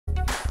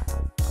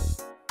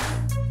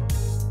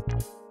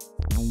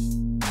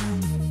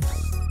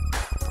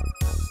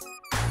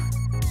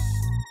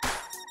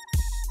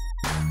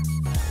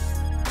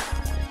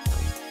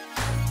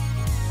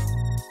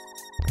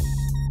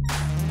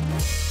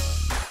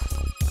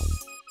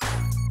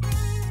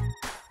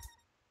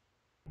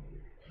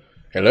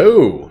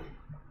Hello.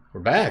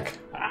 We're back.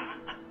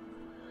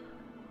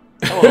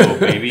 Hello,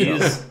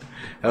 babies.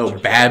 Oh,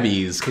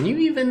 babbies. Can you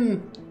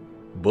even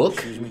book?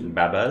 Excuse me?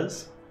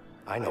 Babas?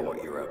 I know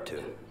what you're up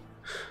to.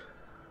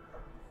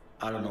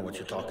 I don't know what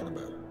you're talking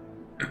about.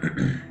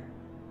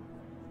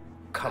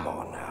 Come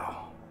on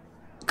now.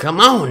 Come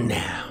on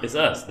now. It's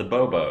us, the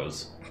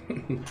Bobos.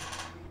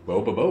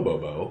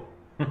 Bo.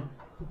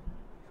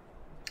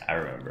 I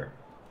remember.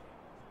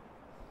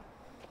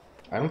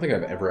 I don't think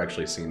I've ever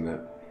actually seen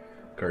that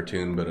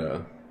cartoon, but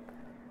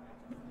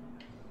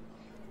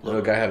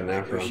the guy had an I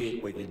afro.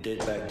 appreciate what you did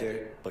back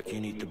there, but you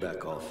need to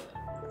back off.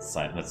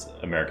 That's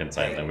American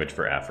Sign Language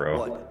for Afro.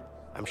 What?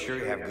 I'm sure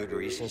you have good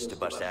reasons to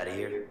bust out of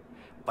here,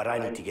 but I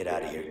need to get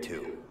out of here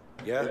too.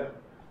 Yeah?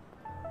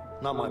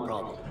 Not my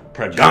problem.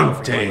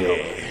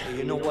 Pregante.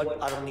 You know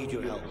what? I don't need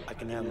your help. I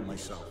can handle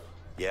myself.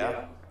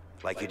 Yeah?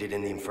 Like you did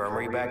in the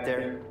infirmary back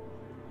there?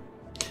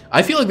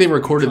 I feel like they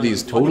recorded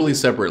these totally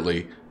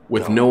separately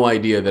with no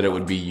idea that it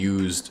would be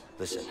used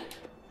Listen.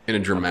 in a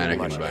dramatic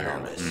I'm pretty much in on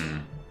environment.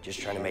 this. Just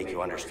trying to make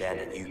you understand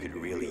that you could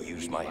really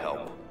use my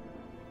help.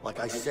 Like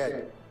I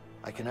said,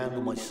 I can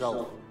handle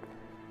myself.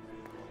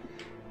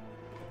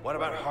 What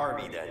about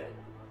Harvey then?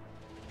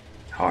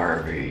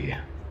 Harvey.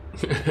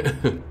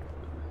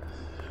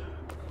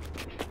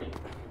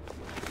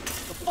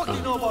 The fuck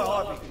you know about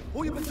Harvey?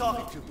 Who you been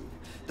talking to?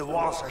 The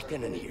walls are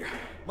thin in here.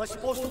 Am I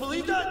supposed to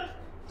believe that?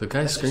 The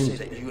guy Let's just say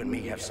screamed that you and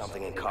me have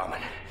something in common.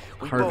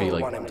 We Harvey both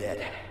like want him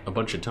dead. a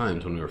bunch of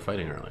times when we were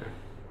fighting earlier.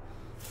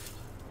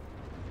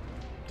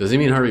 Does he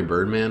mean Harvey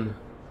Birdman?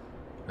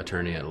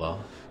 Attorney at law?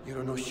 You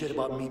don't know shit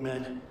about me,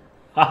 man.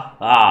 Ha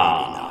Maybe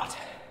ha. not.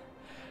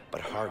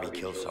 But Harvey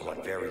killed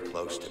someone very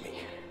close to me.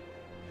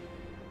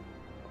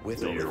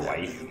 With or Your without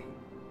wife? you,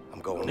 I'm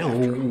going after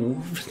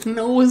him.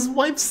 No, his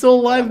wife's still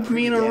alive,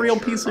 being a real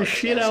piece of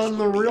shit out in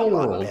the real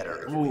world.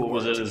 Ooh,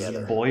 was it his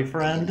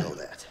boyfriend? You know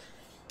that.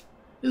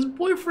 His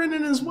boyfriend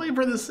and his wife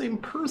are the same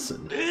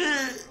person.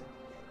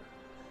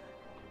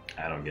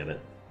 I don't get it.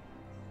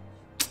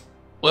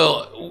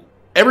 Well,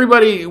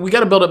 everybody, we got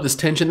to build up this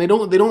tension. They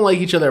don't like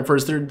each other at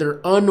first. They're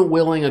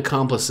unwilling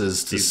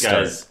accomplices to These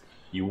start. guys,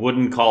 you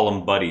wouldn't call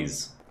them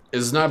buddies.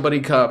 It's not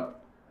buddy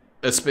cop,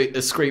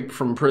 escape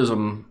from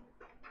prison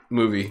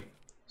movie.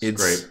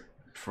 It's Scrape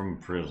from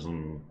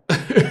prison.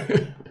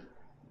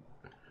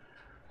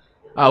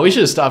 Oh, we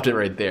should have stopped it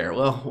right there.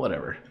 Well,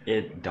 whatever.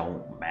 It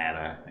don't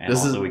matter. And This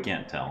also is- we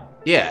can't tell.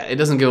 Yeah, it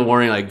doesn't give a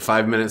warning like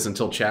 5 minutes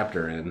until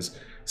chapter ends.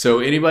 So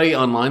anybody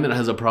online that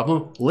has a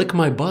problem, lick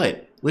my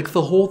butt. Lick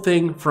the whole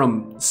thing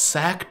from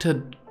sack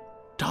to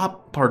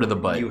top part of the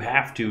butt. You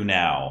have to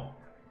now.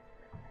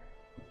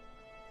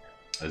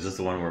 Is this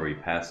the one where we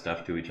pass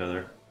stuff to each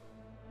other?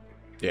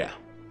 Yeah.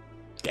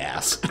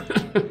 Gas.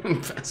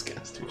 Fast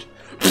gas to each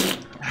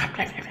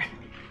other.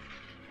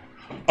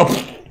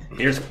 Oh,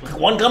 here's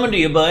one coming to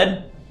you,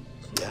 bud.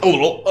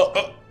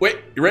 Oh, wait,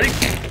 you ready?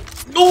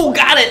 Oh,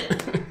 got it!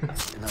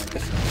 And I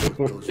guess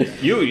goes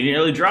back. You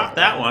nearly dropped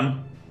that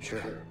one.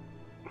 Sure.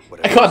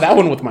 I caught that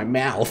one with my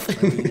mouth.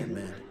 I mean it,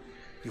 man.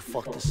 You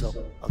fuck this up,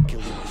 I'll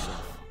kill you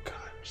myself. God,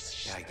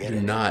 Yeah, I get do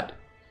it. not.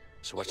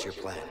 So what's your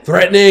plan?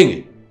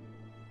 Threatening!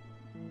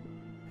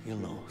 You'll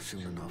know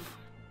soon enough.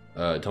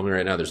 Tell me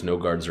right now, there's no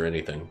guards or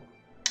anything.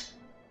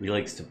 He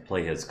likes to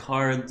play his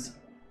cards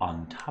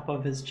on top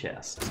of his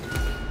chest.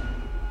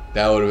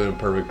 That would have been a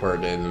perfect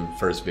part in the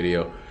first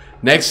video.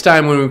 Next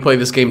time when we play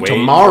this game Wait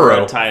tomorrow.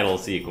 for a title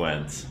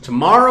sequence.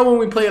 Tomorrow when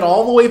we play it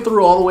all the way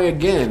through, all the way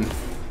again,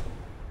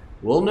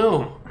 we'll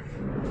know.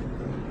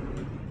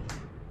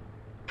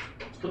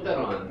 Let's put that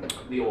on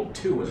the old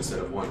 2 instead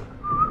of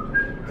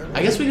 1.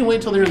 I guess we can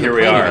wait till they're in Here the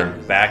we plane are,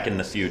 again. back in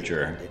the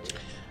future.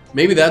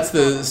 Maybe that's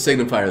the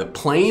signifier. The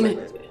plane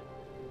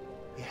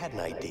You had an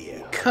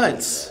idea.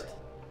 cuts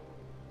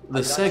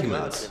the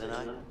segments.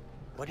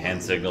 What do you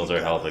Hand signals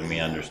are helping me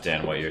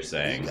understand what you're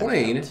saying.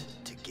 Plane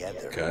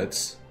together?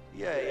 cuts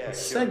Yeah, sure.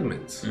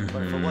 segments.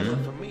 But if it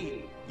wasn't for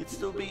me, you'd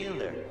still be in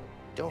there.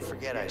 Don't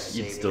forget I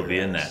saved You'd still your be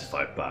in ass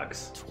that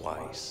 $5.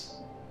 twice.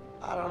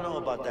 I don't know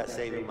about that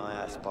saving my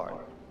ass part,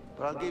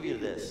 but I'll give you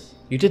this.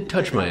 You did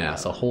touch my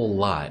ass a whole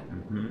lot.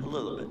 A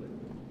little bit.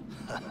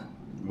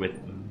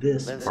 With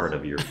this part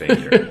of your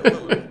finger. A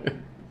little bit.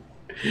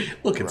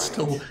 Look, it's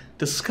still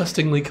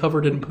disgustingly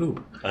covered in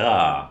poop.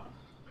 Ah.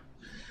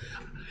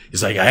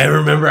 He's like, I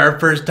remember our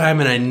first time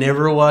and I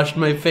never washed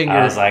my finger.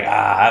 I was like,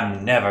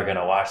 I'm never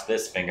gonna wash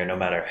this finger no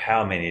matter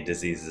how many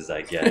diseases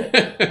I get.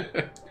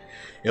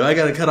 If I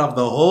gotta cut off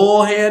the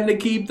whole hand to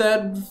keep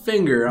that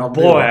finger, I'll do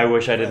Boy, it. I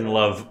wish I didn't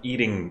love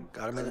eating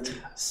Got a minute?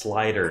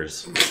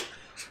 sliders.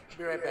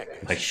 Be right back.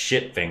 Like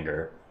shit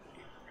finger.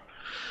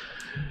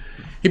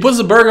 He puts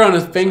the burger on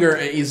his finger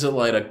and eats it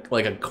like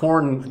a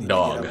corn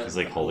dog. He's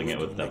like holding it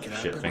with the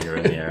shit finger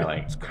in the air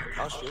like,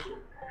 I'll shoot.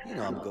 You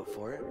know I'm good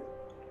for it.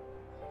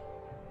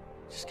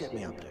 Just get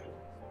me up there.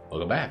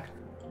 Welcome back.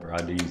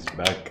 Roddy's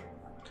back.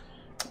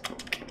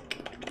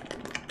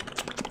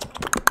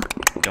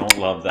 Don't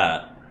love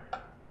that.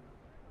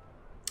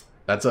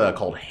 That's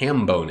called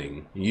ham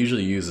boning. You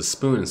usually use a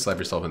spoon and slap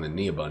yourself in the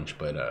knee a bunch,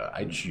 but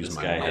I just use This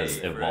my guy mouth. has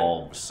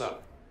evolved. What's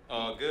up?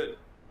 Good.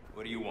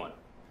 What do you want?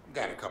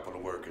 Got a couple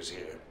of workers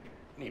here.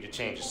 Need to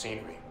change the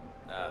scenery.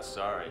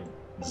 Sorry.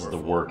 This is the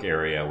work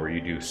area where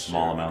you do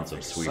small amounts of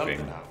Figure sweeping.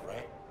 something out,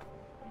 right?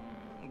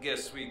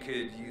 Guess we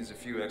could use a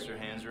few extra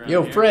hands around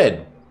Yo, here.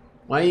 Fred,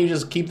 why don't you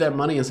just keep that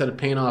money instead of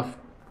paying off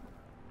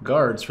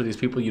guards for these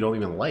people you don't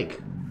even like?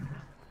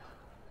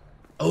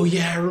 Oh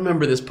yeah, I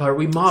remember this part.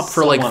 We mopped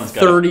for like Someone's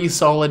gotta- 30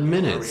 solid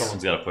minutes.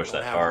 Someone's got to push that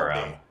Don't have tar all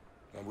around. day.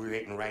 And we're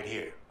waiting right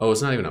here. Oh,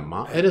 it's not even a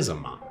mop. It is a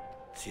mop.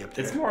 See up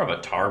there? It's more of a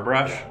tar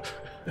brush.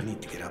 We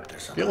need to get up there I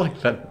somehow. feel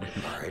like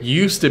that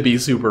used to be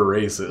super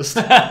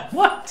racist.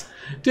 What?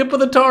 Tip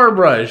with a tar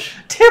brush.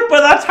 Tip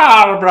with a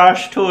tar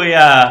brush to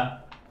ya.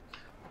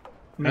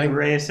 Me I-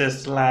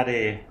 racist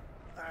laddie.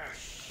 Ah,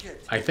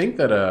 shit. I think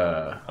that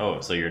Oh,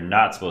 so you're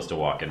not supposed to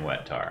walk in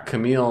wet tar.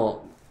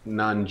 Camille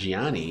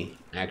Nanjiani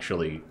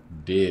actually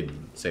did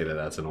say that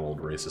that's an old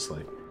racist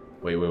thing.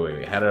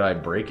 Wait. How did I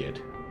break it?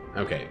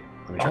 Okay,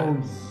 let me try.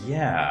 Oh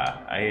yeah,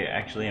 I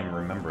actually am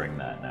remembering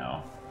that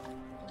now.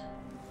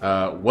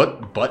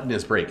 What button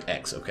is break?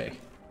 X, okay.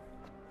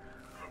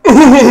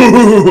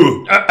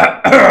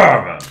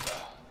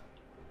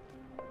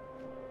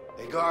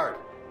 Hey, guard.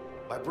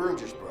 My broom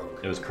just broke.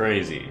 It was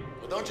crazy.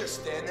 Well, don't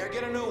just stand there.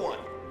 Get a new one.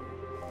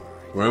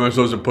 Where am I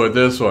supposed to put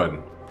this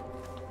one?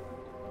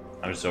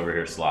 I'm just over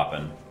here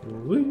slopping.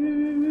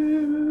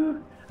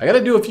 I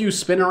gotta do a few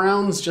spin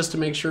arounds just to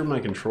make sure my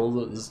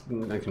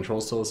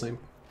control's still the same.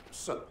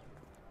 So,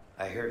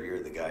 I hear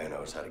you're the guy who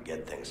knows how to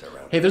get things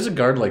around. Hey, there's a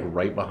guard like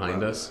right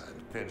behind us.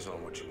 Depends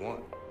on what you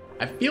want.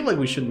 I feel like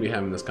we shouldn't be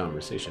having this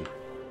conversation.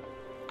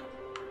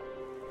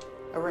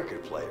 A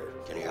record player.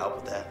 Can you help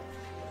with that?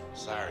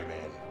 Sorry,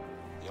 man.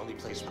 The only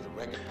place with a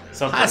record player.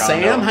 So Hi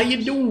Sam, how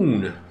you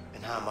doing?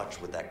 And how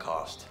much would that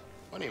cost?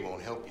 Money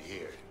won't help you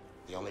here.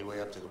 The only way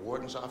up to the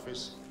warden's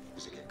office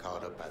is to get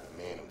called up by the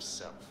man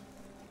himself.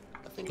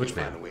 I think Which you'll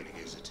man? find a way to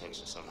get his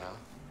attention somehow.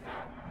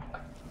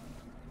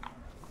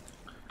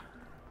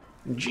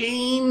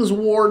 James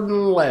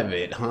Warden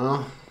Levitt,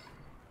 huh?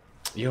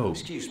 Yo,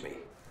 Excuse me.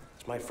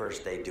 It's my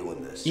first day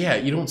doing this. yeah,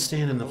 you don't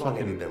stand in the How long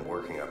have you fucking been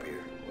working up here?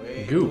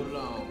 goo.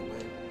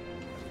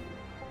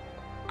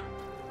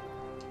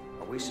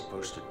 Are we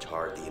supposed to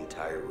tar the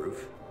entire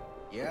roof?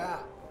 Yeah,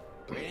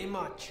 pretty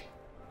much.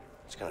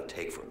 It's gonna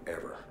take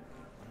forever.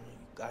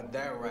 Got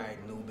that right,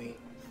 newbie.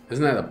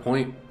 Isn't that the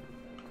point?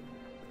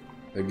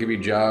 They give you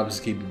jobs,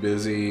 keep you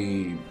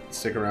busy,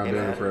 stick around Hey,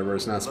 doing it man, forever.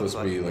 It's not looks supposed to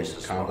like be you like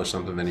missed a accomplish spot.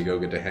 something, then you go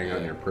get to hang out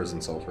in your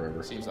prison cell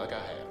forever. Seems like I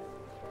have.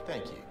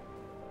 Thank you.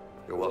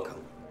 You're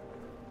welcome.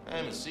 I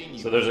haven't seen you.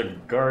 So there's a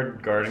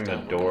guard guarding the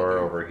door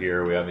over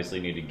here. We obviously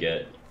need to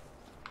get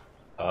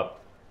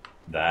up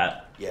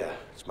that. Yeah,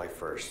 it's my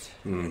first.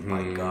 And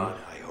my God,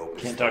 I hope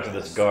it's Can't the talk to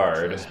this best.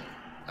 guard.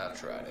 I've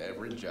tried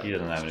every job. He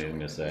doesn't have in this anything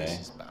to joint. say. This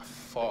is by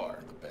far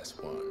the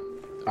best one.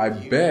 I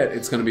bet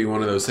it's gonna be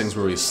one of those things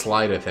where we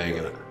slide a thing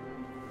and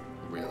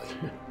Really.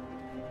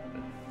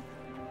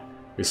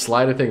 we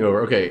slide a thing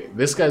over. Okay,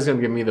 this guy's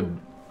gonna give me the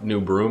new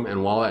broom,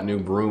 and while that new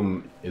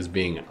broom is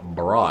being It's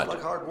brought,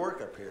 like hard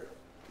work up here.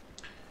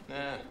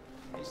 Nah,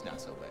 he's not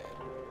so bad.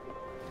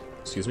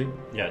 excuse me.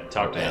 Yeah,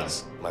 talk to him.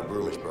 Yes, my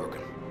broom is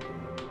broken.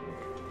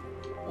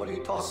 What are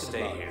you talking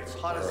Stay about? here. It's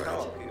hot as All hell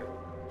right. up here.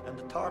 And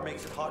the tar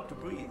makes it hard to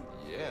breathe.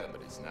 Yeah,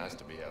 but it's nice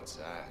to be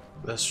outside.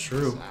 That's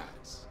true.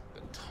 Besides,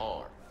 the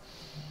tar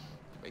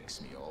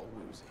makes me all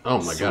woozy. Oh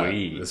my god,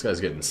 Sweet. this guy's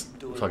getting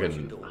what fucking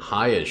you're doing.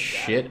 high as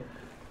shit.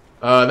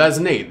 That's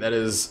Nate. That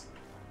is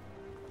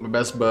my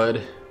best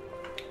bud.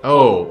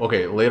 Oh,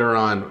 okay. Later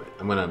on,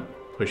 I'm gonna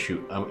push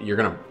you. You're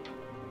gonna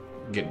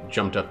get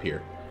jumped up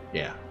here.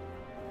 Yeah.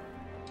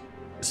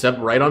 Step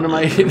right onto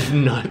my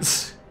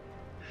notes,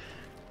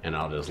 and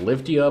I'll just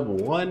lift you up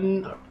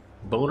one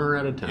boner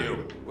at a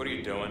time. What are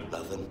you doing?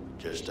 Nothing.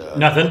 Just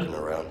Nothing? looking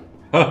around.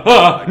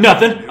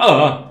 Nothing.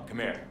 Come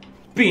here.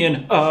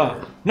 Being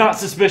not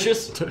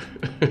suspicious.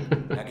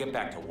 Now get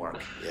back to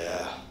work.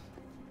 Yeah.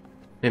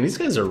 And these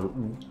guys are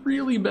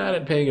really bad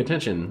at paying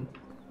attention.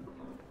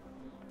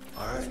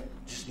 All right.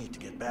 Just need to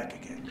get back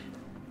again.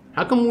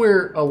 How come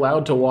we're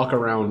allowed to walk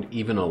around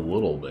even a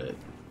little bit?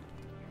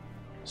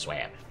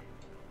 Swap.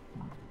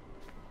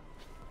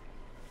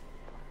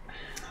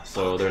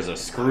 So there's a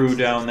screw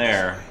down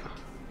there.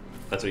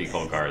 That's what you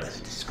call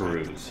guards.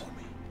 Screws.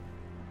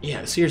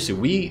 Yeah, seriously,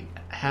 we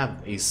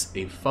have a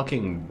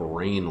fucking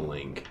brain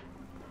link.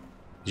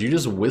 You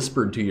just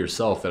whispered to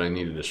yourself that I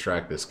need to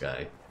distract this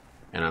guy.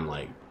 And I'm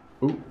like,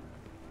 ooh.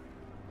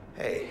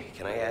 Hey,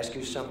 can I ask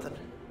you something?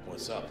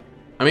 What's up?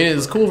 I mean,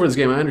 it's cool for this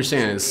game. I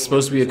understand. It's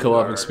supposed to be a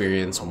co-op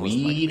experience.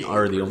 We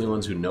are the only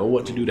ones who know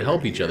what to do to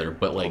help each other.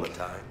 But, All the like,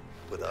 time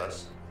with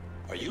us.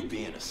 Are you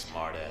being a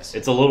smartass?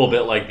 It's a little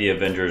bit like the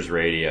Avengers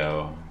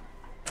radio.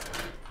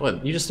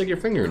 what? You just stick your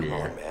finger in your Come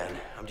ear. on, man.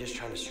 I'm just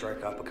trying to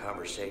strike up a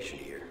conversation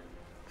here.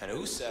 And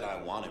who said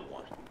I wanted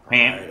one? All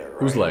right,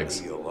 Whose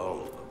legs? Leave you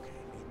alone.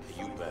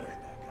 You better.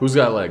 Who's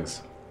got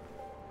legs?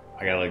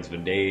 I got legs for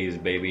days,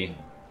 baby.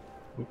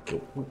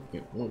 Okay. Well,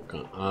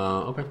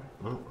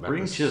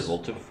 Bring chisel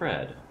to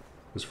Fred.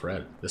 Who's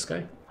Fred? This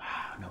guy?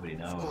 Nobody Of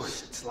knows.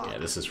 course, it's locked. Yeah,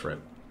 this is Fred.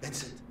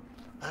 Vincent,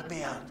 let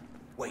me out.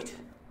 Wait.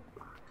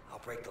 I'll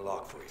break the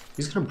lock for you.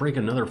 He's gonna break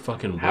another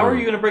fucking How are broom.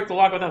 you gonna break the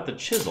lock without the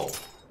chisel?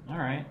 All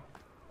right.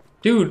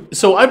 Dude,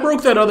 so I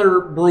broke that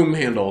other broom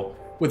handle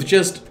with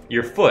just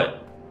Your foot.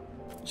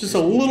 a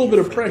little bit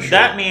of pressure.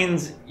 That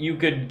means you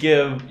could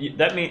give.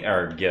 That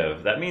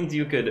means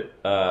you could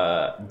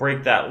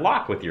break that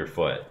lock with your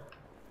foot,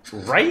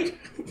 right?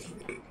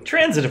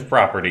 Transitive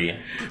property.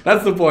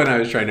 That's the point I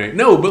was trying to make.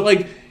 No, but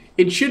like,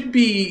 it should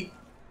be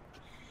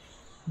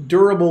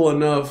durable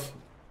enough.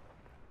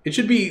 It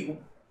should be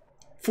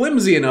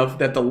flimsy enough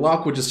that the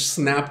lock would just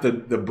snap the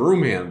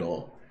broom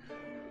handle.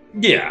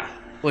 Yeah.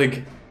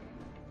 Like,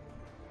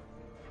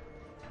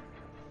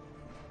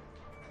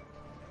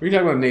 what are you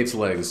talking about Nate's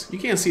legs? You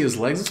can't see his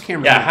legs. This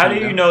camera's Yeah. not How do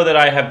coming you down. know that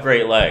I have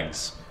great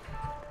legs?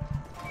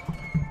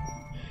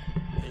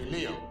 Hey,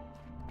 Leo.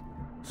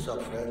 What's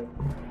up, Fred?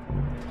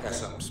 Got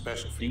something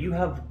special for Do you. you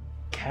have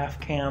calf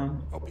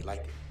cam? Hope you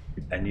like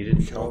it. And you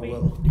didn't tell Sure me.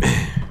 will.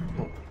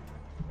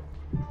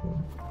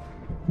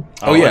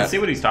 Oh, yeah. Let's see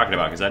what he's talking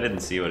about because I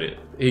didn't see what it.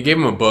 He gave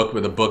him a book,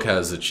 but the book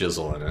has a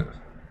chisel in it.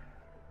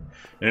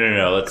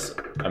 No.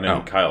 I'm in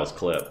Oh. Kyle's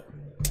clip.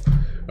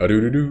 A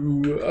doo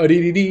doo doo, a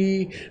dee dee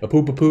dee, a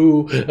poop a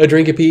poo, a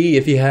drink a pee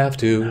if you have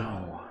to.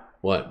 No.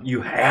 What?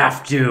 You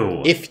have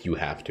to. If you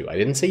have to. I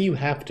didn't say you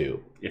have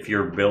to. If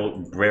you're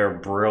Bear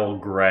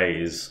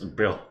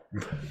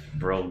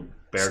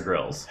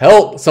Grylls.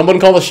 Help! Someone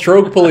call the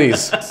stroke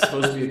police. It's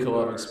supposed to be a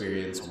co-op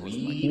experience.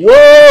 We. Whoa!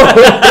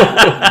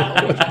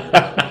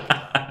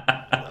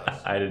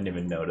 I didn't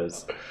even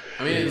notice.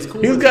 I mean, it's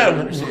cool. He's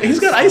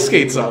got ice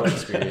skates on.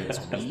 Experience.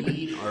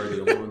 We are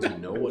the only ones who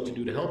know what to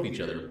do to help each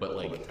other. But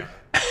like,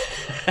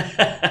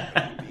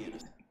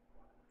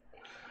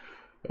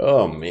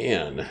 oh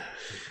man,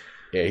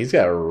 yeah, he's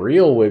got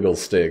real wiggle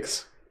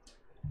sticks.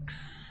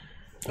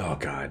 Oh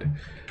god,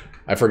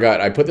 I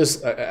forgot. I put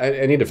this.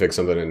 I need to fix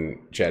something in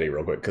Chatty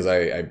real quick because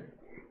I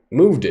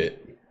moved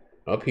it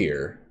up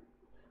here,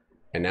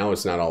 and now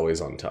it's not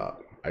always on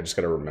top. I just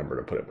got to remember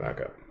to put it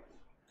back up.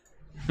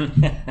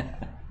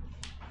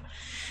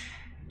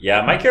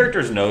 Yeah, my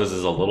character's nose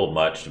is a little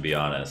much, to be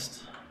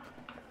honest.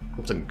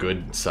 It's a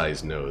good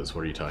sized nose.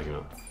 What are you talking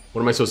about?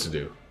 What am I supposed to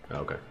do? Oh,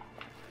 okay.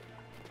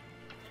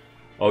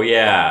 Oh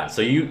yeah,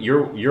 so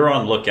you're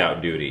on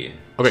lookout duty.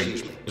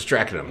 Okay,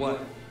 distracted him.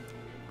 What?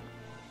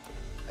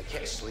 I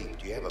can't sleep.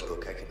 Do you have a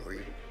book I can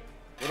read?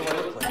 What do I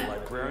look like, a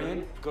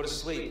librarian? Go to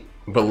sleep.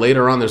 But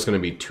later on, there's going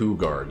to be 2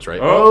 guards, right?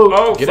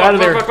 Get fuck, out of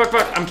there!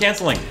 Fuck. I'm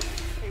canceling.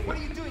 Hey, what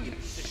are you doing, you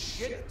piece of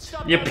shit?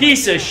 Stop You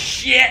piece of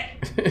shit!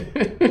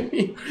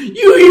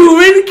 You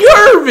human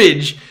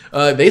garbage!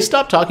 They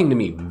stopped talking to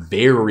me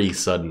very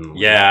suddenly.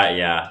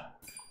 Yeah.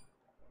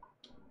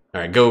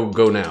 All right, go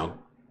now.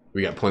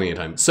 We got plenty of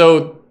time.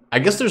 So I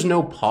guess there's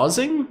no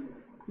pausing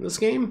in this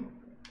game.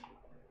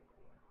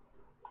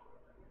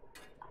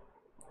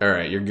 All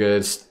right, you're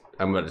good.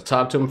 I'm going to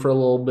talk to him for a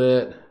little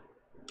bit,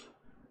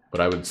 but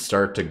I would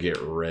start to get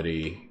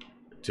ready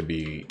to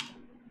be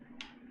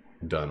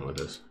done with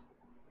this.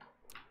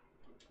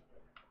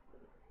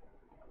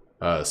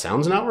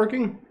 Sound's not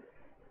working?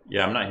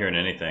 Yeah, I'm not hearing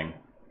anything.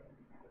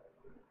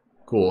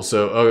 Cool.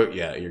 So, oh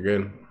yeah, you're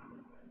good.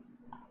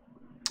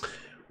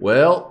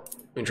 Well,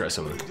 let me try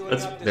something.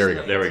 There we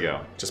go. There we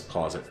go. Just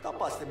pause it. Stop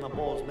busting my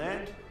balls,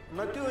 man. I'm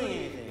not doing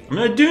anything. I'm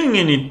not doing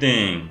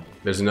anything.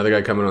 There's another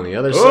guy coming on the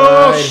other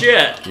Oh side.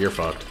 shit! You're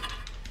fucked.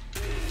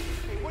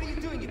 Hey, what are you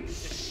doing, you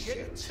piece of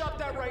shit? Stop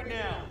that right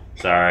now.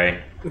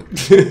 Sorry.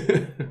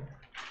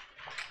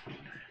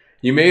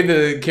 You made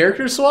the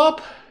character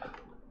swap?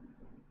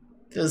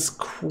 That's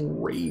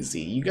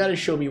crazy. You gotta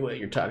show me what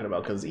you're talking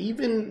about, because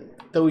even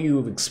though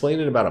you've explained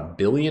it about 1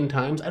 billion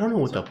times, I don't know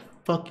what the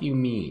fuck you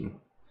mean.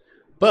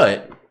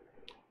 But,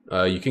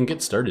 you can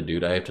get started,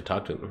 dude. I have to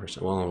talk to him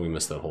first. Well, we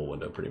missed that whole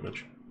window, pretty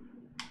much.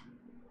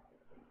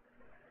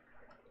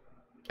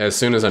 As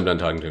soon as I'm done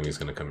talking to him, he's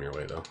gonna come your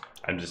way, though.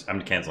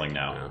 I'm canceling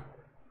now. Yeah.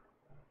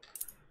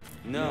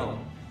 No.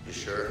 You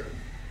sure?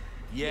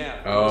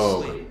 Yeah, go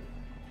Oh. to sleep.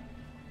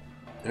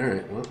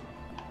 Alright, well.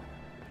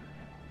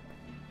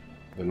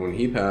 Then when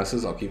he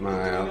passes, I'll keep my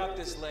eye Staying out. up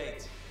this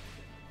late.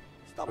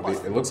 Stop Okay,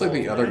 busting it my looks like the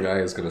balls, other man. guy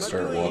is going I'm to not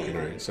start doing walking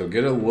anything. right. So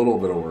get a little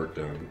bit of work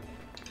done.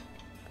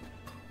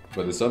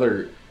 But this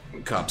other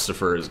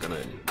copstopher is going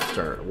to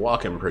start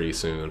walking pretty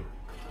soon.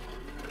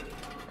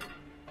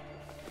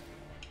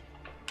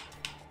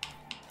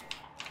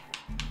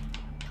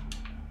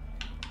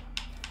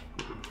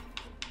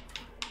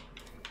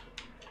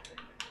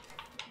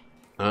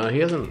 He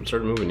hasn't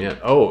started moving yet.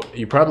 Oh,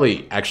 you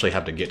probably actually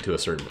have to get to a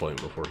certain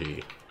point before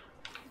he...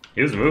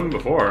 He was moving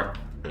before.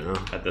 Yeah.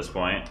 At this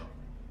point.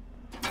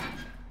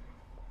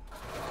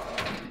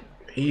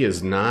 He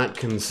is not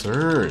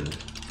concerned.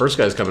 First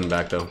guy's coming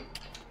back, though.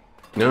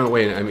 No,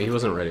 wait, I mean, he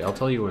wasn't ready. I'll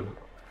tell you when.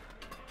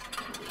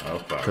 Oh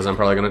fuck. Because I'm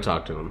probably going to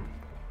talk to him.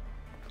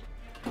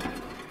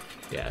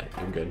 Yeah,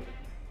 I'm good.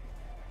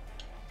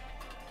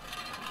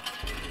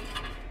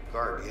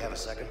 Guard, do you have a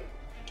second?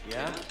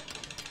 Yeah?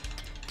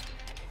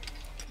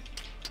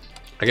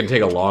 I can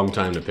take a long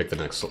time to pick the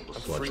next I'm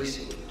selection.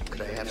 freezing.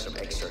 Could I have some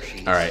extra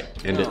sheets? All right,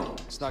 end it. No,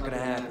 it's not gonna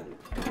happen.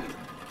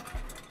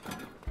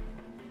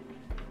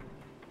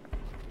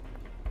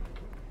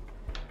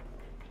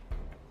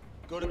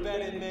 Go to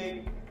bed,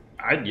 inmate.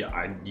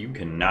 You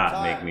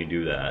cannot make me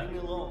do that. Leave me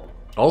alone.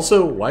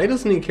 Also, why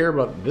doesn't he care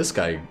about this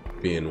guy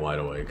being wide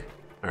awake?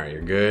 All right,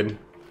 you're good.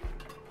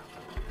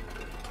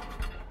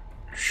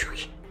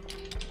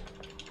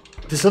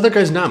 This other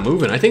guy's not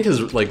moving. I think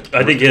his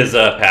I think his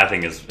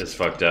pathing is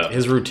fucked up.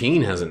 his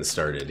routine hasn't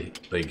started.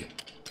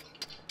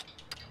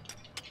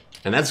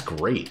 And that's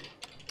great.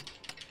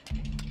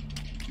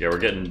 Yeah, we're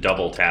getting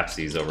double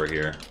tapsies over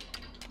here.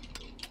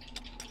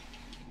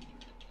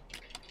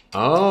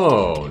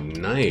 Oh,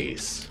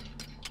 nice.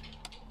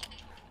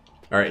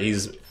 All right,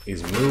 he's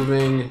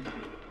moving.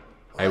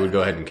 I would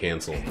go ahead and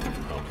cancel.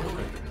 Oh,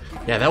 okay.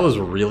 Yeah, that was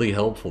really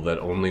helpful that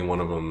only one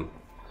of them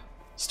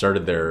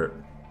started their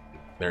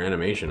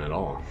animation at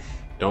all.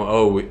 Don't.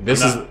 Oh,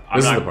 this is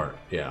the part.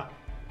 Yeah.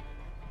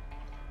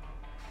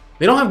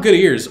 They don't have good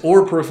ears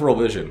or peripheral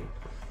vision.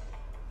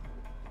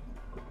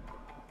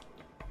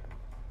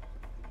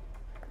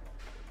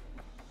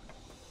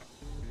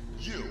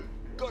 You,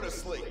 go to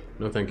sleep.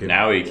 No, thank you.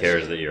 Now he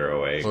cares that you're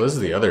awake. Well, this is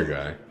the other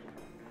guy.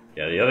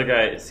 Yeah, the other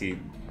guy. See,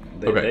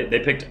 Okay. they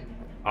picked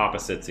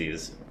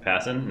opposites.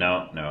 Passing?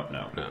 No. No.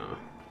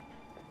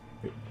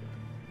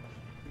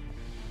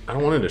 I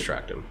don't want to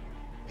distract him.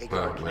 Hey,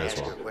 girl, can I might as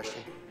ask you well. a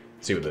question?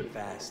 See what the.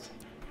 Fast.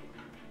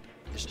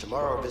 Is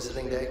tomorrow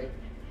visiting day?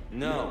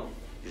 No.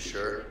 You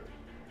sure?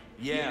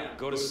 Yeah,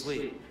 go to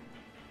sleep.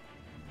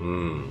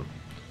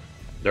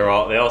 They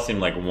all seem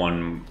like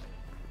one.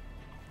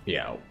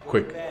 Yeah,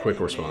 quick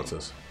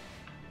responses.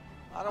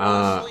 I don't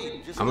want to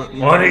sleep. Just I'm a- leave me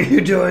What alone. are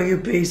you doing, you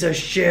piece of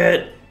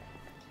shit?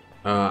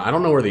 I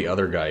don't know where the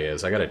other guy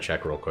is. I gotta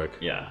check real quick.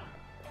 Yeah.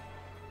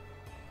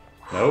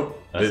 Nope.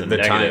 That's a The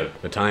negative.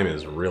 the time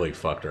is really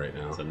fucked right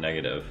now. That's a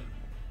negative.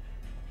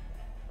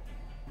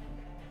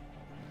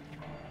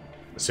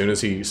 As soon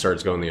as he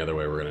starts going the other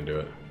way, we're gonna do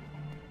it.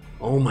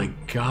 Oh my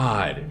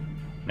god.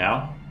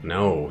 Now?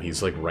 No,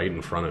 he's like right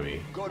in front of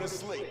me. Go to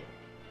sleep.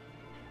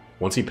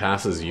 Once he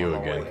passes you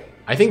again.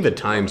 I think the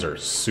times are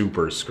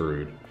super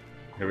screwed.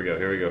 Here we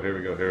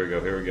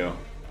go.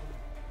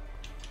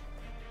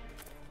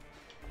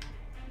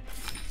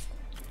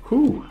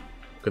 Whew.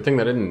 Good thing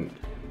that didn't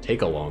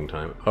take a long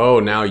time. Oh,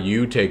 now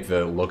you take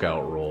the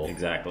lookout role.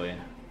 Exactly.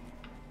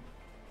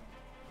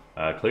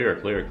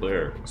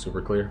 Clear.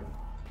 Super clear.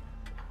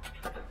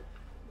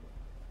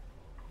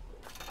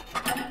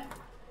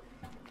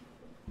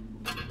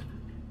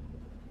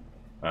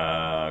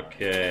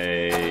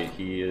 Okay,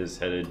 he is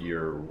headed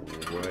your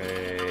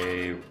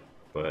way,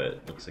 but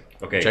looks like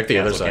okay. Check the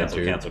other side,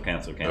 too.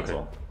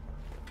 Cancel.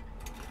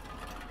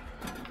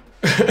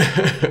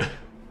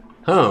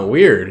 Huh,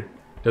 weird.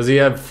 Does he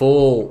have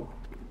full...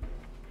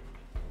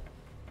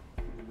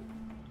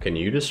 Can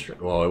you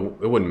distract... Well,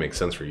 it wouldn't make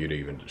sense for you to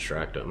even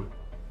distract him.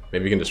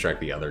 Maybe you can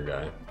distract the other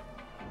guy.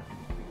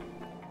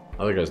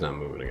 Other guy's not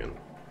moving again.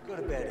 Go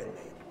to bed,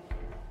 inmate.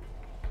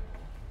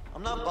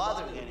 I'm not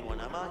bothering anyone,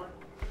 am I?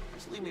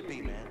 Just leave me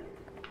be, man.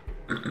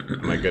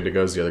 Am I good to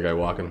go? Is the other guy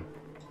walking?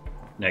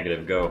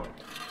 Negative. Go.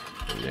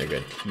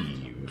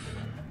 Negative.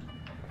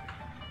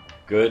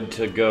 Good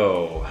to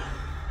go.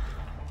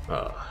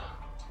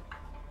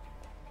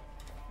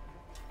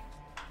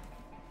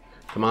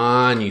 Come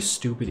on, you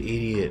stupid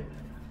idiot.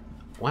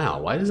 Wow,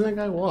 why doesn't that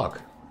guy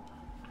walk?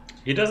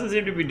 He doesn't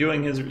seem to be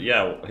doing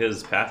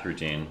his path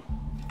routine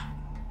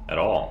at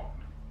all.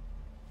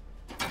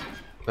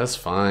 That's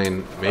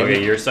fine. Maybe.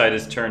 Okay, your side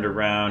is turned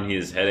around.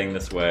 He's heading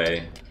this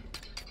way.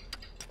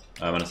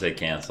 I'm gonna say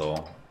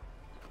cancel.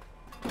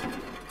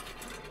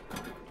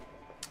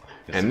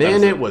 And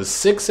then it was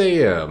 6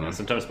 a.m.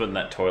 Sometimes putting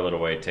that toilet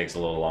away takes a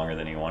little longer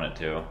than you want it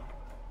to.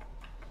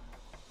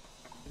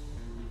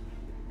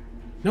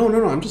 No,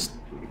 I'm just...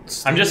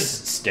 I'm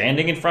just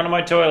standing in front of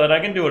my toilet. I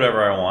can do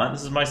whatever I want.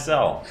 This is my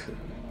cell.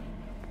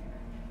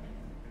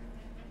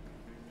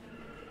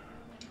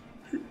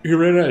 You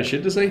ran out of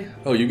shit to say?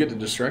 Oh, you get to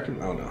distract him?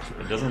 Oh, no.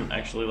 It doesn't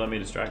actually let me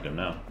distract him,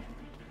 no.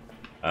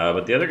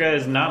 But the other guy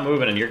is not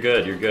moving, and you're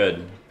good. You're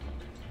good.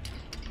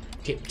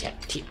 Tip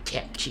tap, chip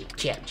tap, chip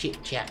tap, chip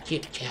tap,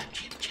 chip tap,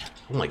 chip tap.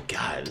 Oh my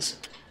god. It's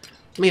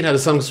made out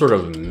of some sort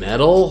of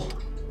metal?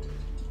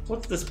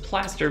 What's this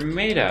plaster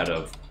made out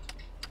of?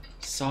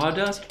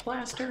 Sawdust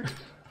plaster?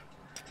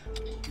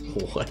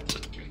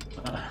 What?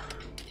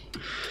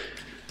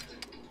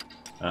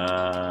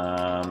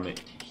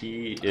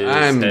 He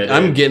is.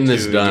 I'm getting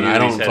this done. I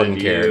don't fucking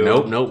care. You.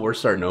 Nope, we're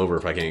starting over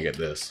if I can't get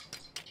this.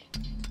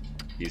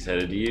 He's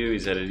headed to you.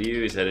 He's headed to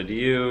you. He's headed to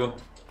you.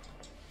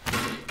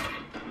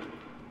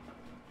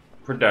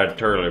 Put that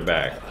turtle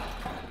back.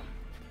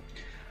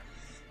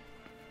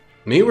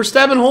 Me, we're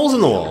stabbing holes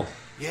in the wall.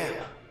 Yeah,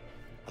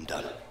 I'm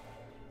done.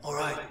 All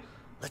right,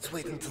 let's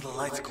wait until the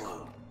lights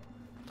go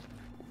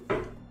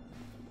out.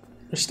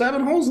 We're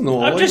stabbing holes in the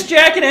wall. I'm just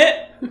jacking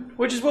it,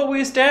 which is what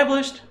we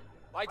established.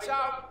 Lights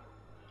out.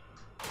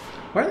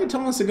 Why are they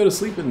telling us to go to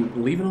sleep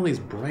and leaving all these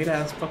bright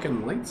ass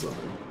fucking lights on?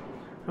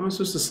 How am I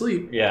supposed to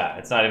sleep? Yeah,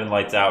 it's not even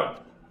lights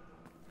out.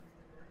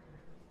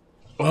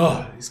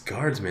 Oh, these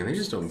guards, man, they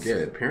just don't get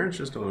it. Parents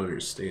just don't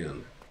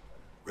understand.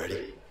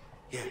 Ready?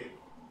 Yeah.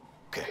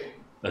 Okay.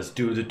 Let's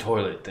do the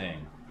toilet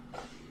thing.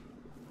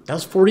 That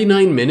was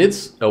 49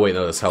 minutes? Oh, wait,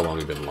 no, that's how long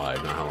we've been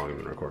live, not how long we've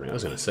been recording. I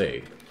was going to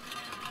say.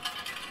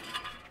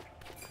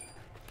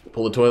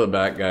 Pull the toilet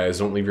back, guys.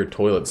 Don't leave your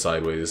toilet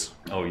sideways.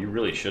 Oh, you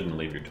really shouldn't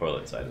leave your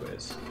toilet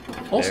sideways.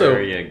 Also,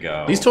 there you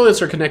go. These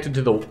toilets are connected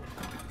to the...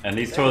 And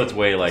these toilets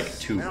weigh like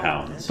 2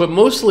 pounds. But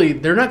mostly,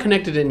 they're not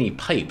connected to any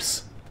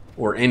pipes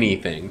or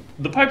anything.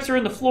 The pipes are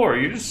in the floor.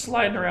 You're just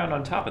sliding around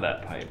on top of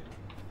that pipe.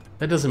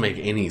 That doesn't make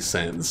any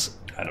sense.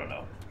 I don't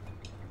know.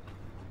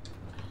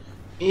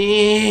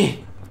 Eh.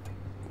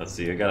 Let's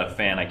see. I got a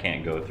fan I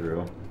can't go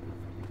through.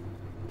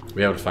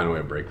 We have to find a way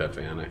to break that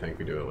fan. I think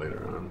we do it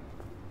later on.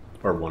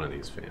 Or one of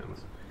these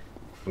fans.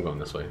 I'm going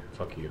this way.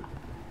 Fuck you.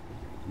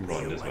 I'm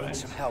going this I way. need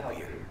some help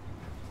here.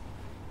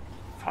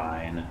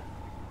 Fine.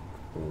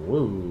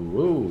 Whoa,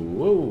 whoa,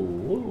 whoa,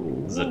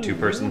 whoa. This is a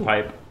 2-person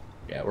pipe.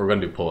 Yeah, we're going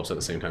to do pull-ups at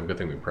the same time. Good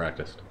thing we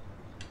practiced.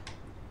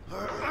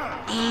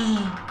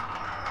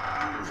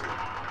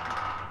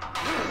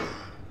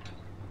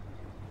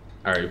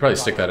 Alright, you probably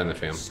stick that in the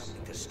fan.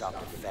 Something to stop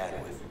the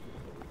fan with.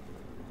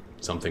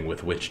 Something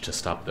with which to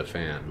stop the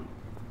fan.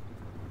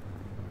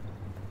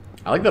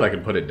 I like that I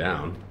can put it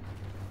down.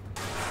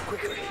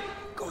 Quickly,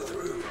 go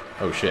through.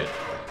 Oh shit.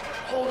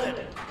 Hold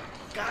it.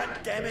 God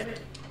damn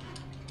it.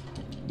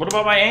 What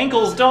about my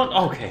ankles? Don't.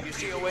 Okay. You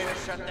see a way to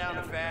shut down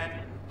the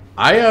fan?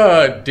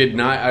 I did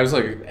not. I was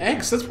like,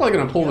 X, that's probably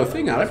gonna pull the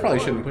thing out. I probably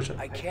shouldn't push it.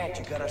 I can't.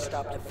 You gotta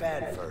stop the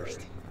fan first.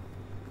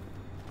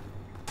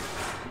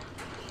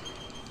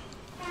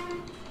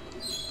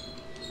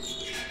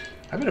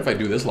 I bet if I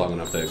do this long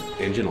enough, the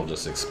engine will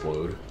just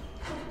explode.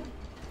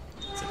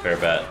 It's a fair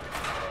bet.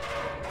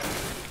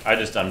 I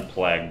just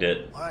unplugged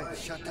it. Alright,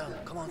 shut down.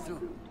 Come on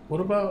through.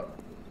 What about...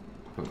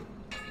 Huh.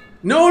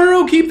 No, no,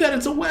 no, keep that.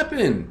 It's a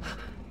weapon.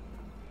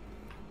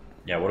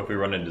 Yeah, what if we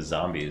run into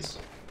zombies?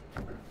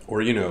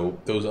 Or, you know,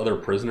 those other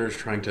prisoners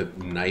trying to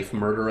knife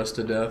murder us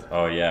to death.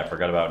 Oh yeah, I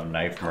forgot about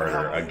knife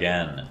murder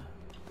again.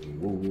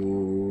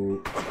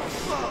 Ooh.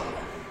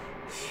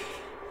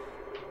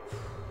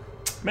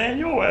 Man,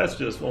 your ass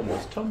just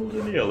almost tumbled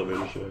in the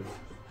elevator shaft.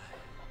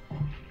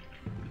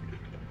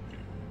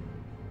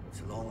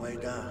 It's a long way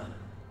down.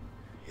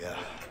 Yeah.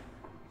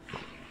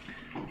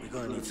 We're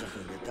gonna need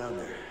something to get down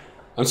there.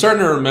 I'm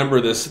starting to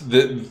remember this.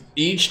 That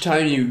each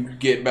time you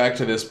get back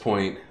to this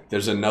point,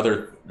 there's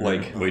another,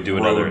 like, we do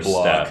another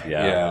roadblock. step,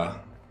 yeah.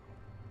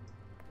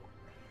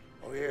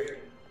 Over here.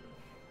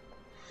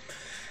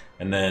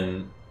 And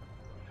then,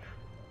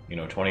 you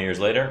know, 20 years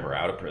later, we're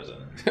out of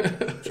prison.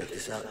 Check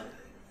this out.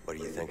 What are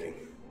you thinking?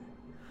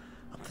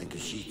 I'm thinking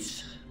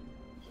sheets.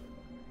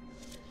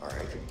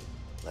 Alright.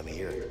 Let me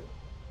hear it.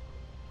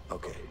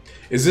 Okay.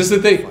 Is this the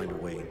thing? Find a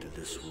way into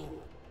this room.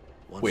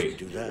 Once Wait. we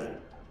do that,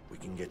 we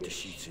can get the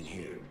sheets in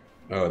here.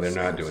 Oh, they're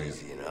not doing it.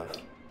 Easy enough.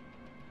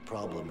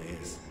 Problem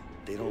is,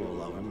 they don't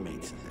allow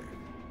inmates in there.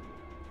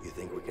 You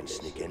think we can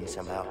sneak in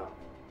somehow?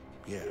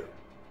 Yeah,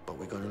 but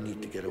we're gonna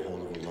need to get a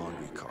hold of a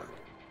laundry cart.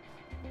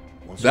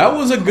 Once That we-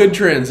 was a good one of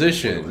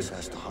transition. us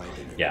has to hide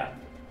in it. Yeah.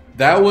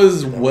 That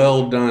was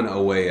well done,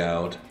 A Way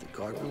Out. The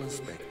guard will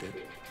inspect it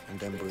and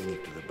then bring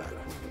it to the back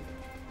room.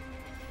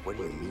 What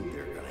do you mean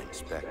they're gonna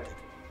inspect it?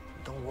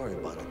 Don't worry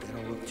about it. They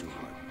don't look too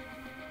hard.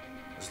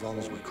 As long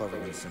as we're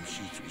covered in some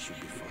sheets, we should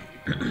be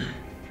fine.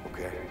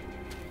 Okay.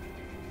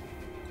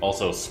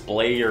 Also,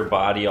 splay your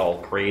body all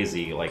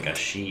crazy like a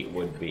sheet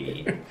would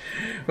be.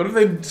 What if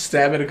they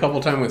stab it a couple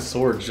times with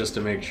swords just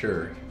to make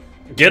sure?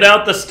 Get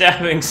out the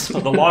stabbings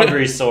of the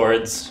laundry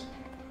swords.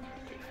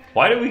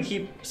 Why do we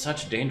keep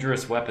such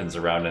dangerous weapons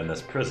around in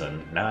this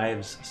prison?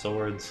 Knives,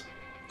 swords,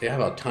 They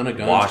have a ton of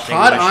guns. washing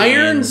Hot machines.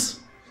 irons?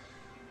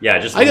 Yeah,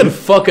 just I could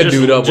fuck a just-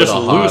 dude up with just a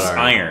hot loose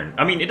iron.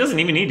 I mean, it doesn't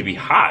even need to be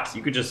hot.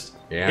 You could just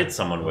Yeah, hit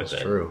someone with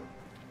That's it. true.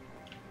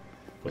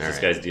 What's this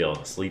Alright. guy's deal?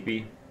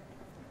 Sleepy?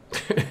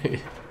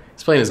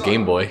 He's playing his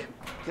Game Boy.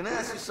 Can I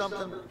ask you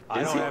something?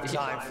 I don't have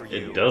time for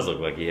you. It does look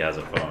like he has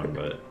a phone,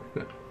 but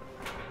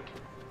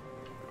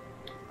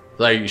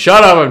Like,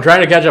 shut up, I'm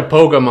trying to catch a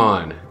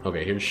Pokemon.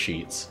 Okay, here's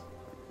sheets.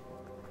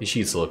 These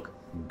sheets look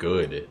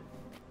good.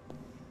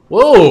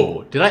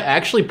 Whoa! Did I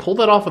actually pull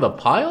that off of the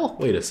pile?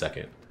 Wait a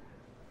second.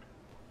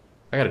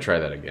 I gotta try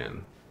that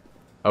again.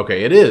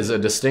 Okay, it is a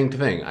distinct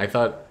thing. I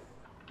thought...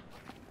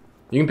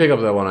 You can pick up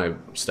that one I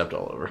stepped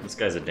all over. this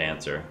guy's a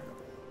dancer.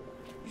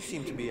 You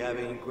seem to be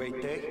having a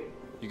great day.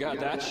 You got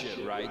that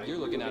shit right. You're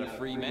looking at a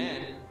free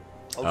man.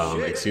 Oh,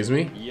 shit. Excuse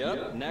me?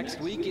 Yep, next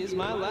week is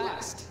my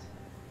last.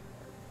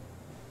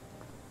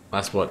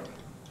 Last what?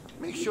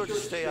 Make sure to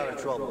stay out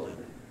of trouble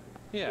then.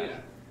 Yeah.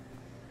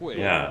 Wait.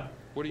 Yeah.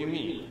 What do you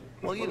mean?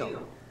 Well, you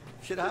know,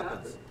 shit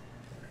happens.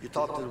 You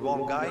talk to the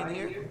wrong guy in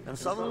here, and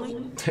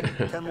suddenly,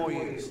 10 more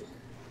years.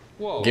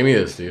 Whoa. Give me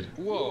this, dude.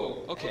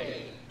 Whoa.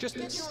 Okay.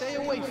 Just stay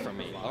away from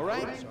me, all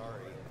right?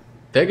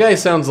 That guy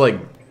sounds like...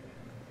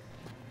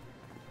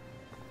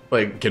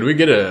 Like, can we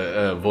get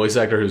a voice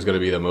actor who's going to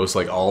be the most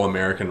like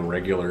all-American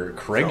regular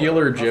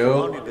Joe?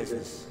 Laundry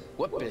business.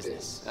 What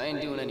business? I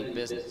ain't doing any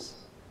business.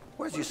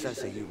 Where's your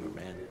sense of humor,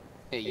 man?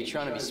 Hey, you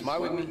trying to be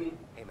smart with me?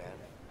 Hey, man,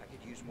 I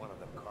could use one of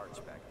them cards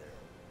back there.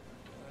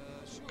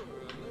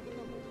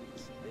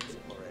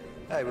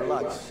 Hey,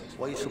 relax.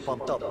 Why you so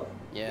pumped up?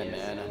 Yeah,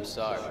 man, I'm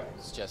sorry.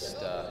 It's just,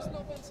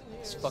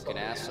 this fucking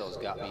asshole's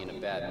got me in a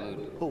bad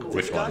mood. Who,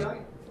 Which this guy? one?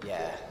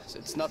 Yeah,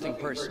 it's nothing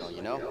personal,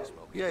 you know?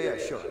 Yeah,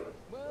 sure.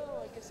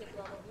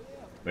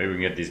 Maybe we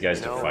can get these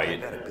guys to I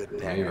fight. got a good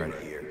pen right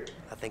here.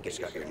 I think it's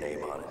got your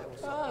name on it.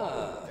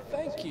 Ah,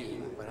 thank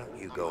you. Why don't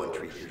you go and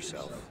treat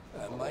yourself?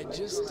 I might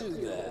just do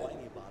that.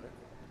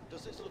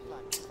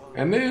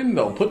 And then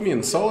they'll put me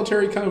in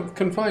solitary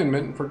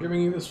confinement for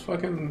giving you this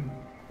fucking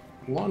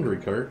laundry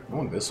cart. I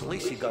want this At one.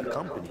 least you got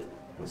company.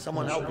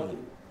 Someone helping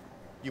you.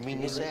 You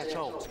mean this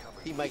asshole?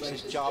 He makes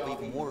his job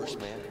even worse,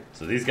 man.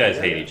 So these guys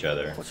hate each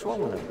other. What's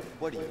wrong with him?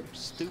 What are you,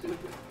 stupid?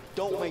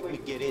 Don't make me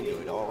get into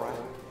it, all right?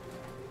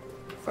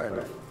 Fair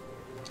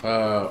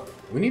enough.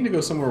 We need to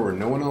go somewhere where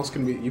no one else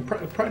can be. You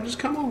probably just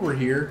come over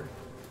here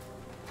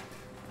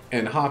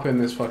and hop in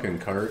this fucking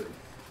cart,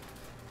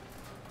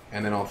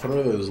 and then I'll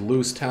throw those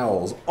loose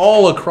towels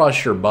all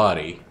across your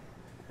body,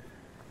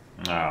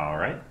 All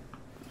right.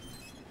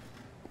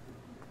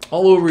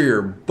 all over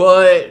your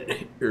butt,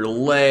 your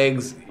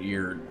legs,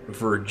 your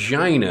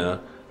vagina,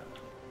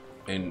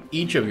 and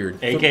each of your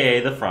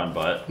AKA the front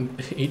butt.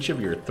 each of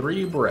your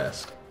 3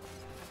 breasts.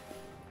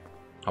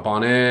 Hop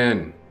on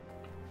in.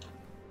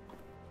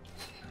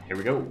 Here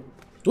we go.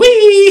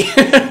 Whee!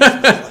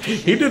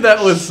 He did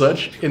that with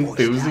such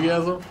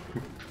enthusiasm.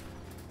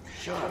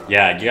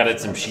 Yeah, you got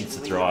some sheets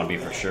to throw on me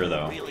for sure,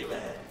 though.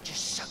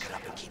 Just suck it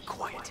up and keep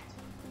quiet.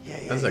 Yeah.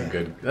 That's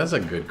a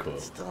good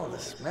quote. Still the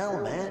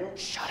smell, man.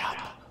 Shut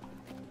up.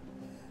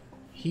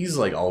 He's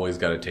like always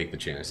got to take the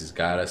chance. He's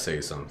got to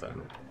say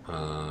something.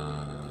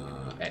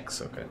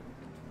 X, okay.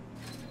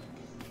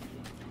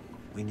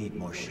 We need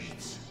more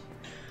sheets.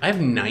 I have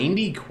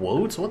 90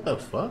 quotes? What the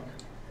fuck?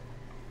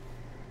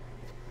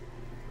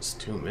 It's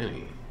too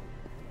many.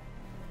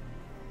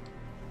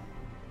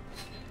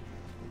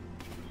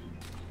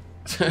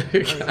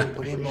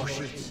 Put in more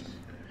sheets.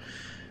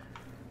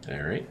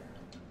 Alright.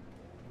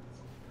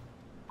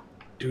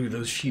 Dude,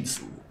 those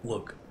sheets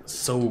look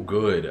so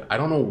good. I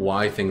don't know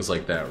why things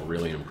like that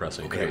really impress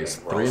me. Okay, is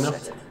 3 enough?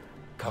 Set.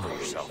 Cover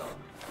yourself.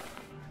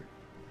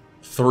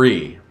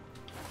 3.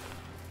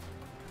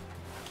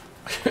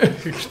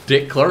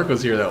 Dick Clark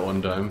was here that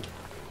one time.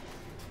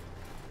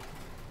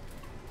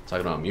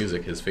 Talking about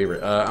music, his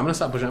favorite. I'm gonna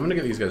stop pushing. I'm gonna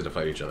get these guys to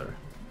fight each other.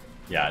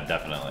 Yeah,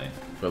 definitely.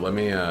 But let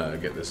me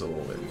get this a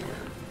little bit here.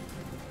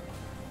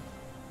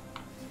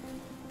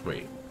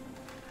 Wait.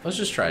 Let's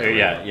just try it.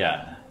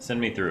 Yeah. Send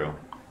me through.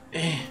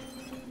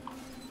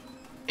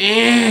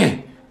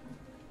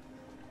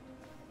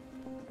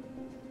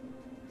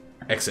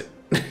 Exit.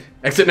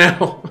 Exit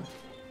now.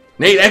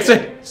 Nate,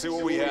 exit. See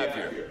what we have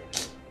here.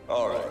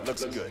 All right,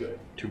 looks good.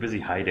 Too busy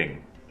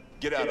hiding.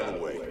 Get out of the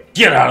way.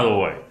 Get out of the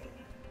way.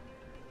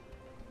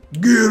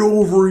 Get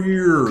over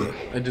here.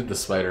 I did the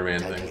Spider-Man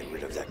thing. Get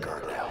rid of that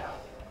guard now.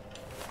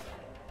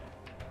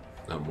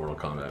 Not Mortal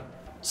Kombat.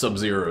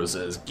 Sub-Zero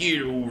says,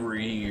 get over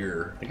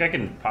here. Think I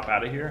can pop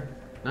out of here?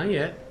 Not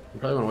yet. You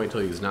probably want to wait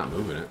till he's not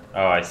moving it.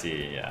 Oh, I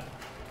see. Yeah.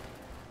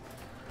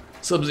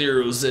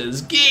 Sub-Zero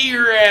says, get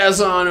your ass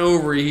on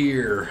over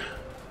here.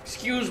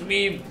 Excuse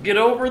me. Get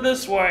over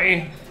this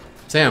way.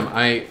 Sam,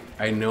 I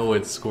know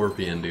it's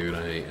Scorpion, dude.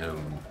 I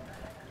am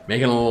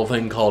making a little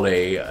thing called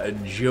a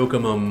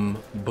Jokumum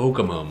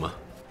Bokumum.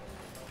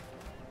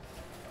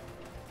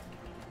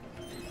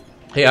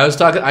 Hey,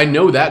 I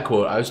know that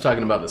quote. I was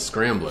talking about the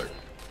Scrambler.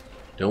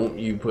 Don't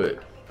you put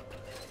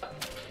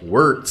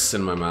words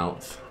in my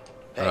mouth.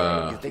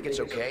 Hey, you think it's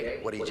okay,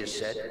 what he just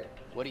said?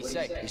 What'd he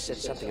say? He said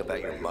something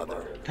about your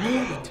mother.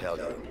 Let me tell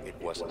you, it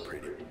wasn't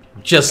pretty.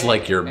 Just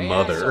like your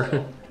mother.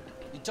 Asshole.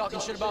 You talking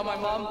shit about my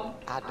mom?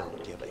 I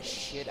don't give a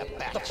shit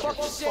about The fuck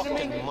you say to me?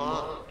 fucking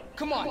mom.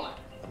 Come on.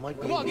 Come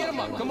on, get him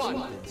up. Come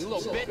on, you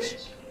little bitch.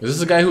 Is this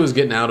the guy who was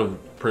getting out of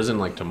prison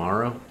like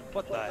tomorrow?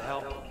 What the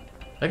hell?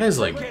 That guy's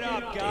like Get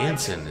up, guys.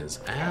 dancing his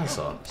ass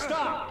off.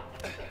 Stop!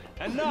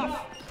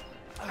 Enough!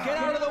 Get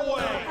out of the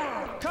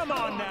way! Come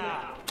on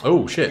now!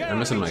 Oh shit, Get I'm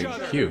missing off my each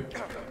other. cue.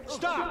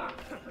 Stop!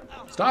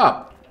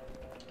 Stop!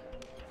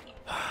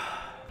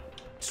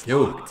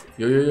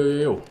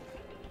 Yo.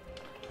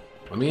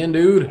 Let me in,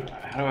 dude.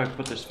 How do I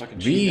put this fucking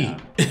sheet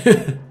V.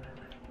 down?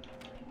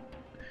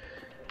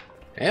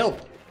 Help!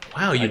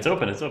 Wow, It's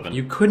open. It's open.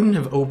 you couldn't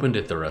have opened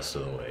it the rest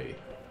of the way.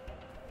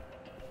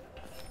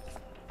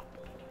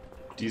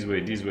 These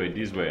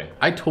way.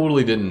 I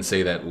totally didn't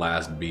say that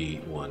last B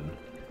one.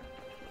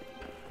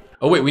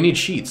 Oh wait, we need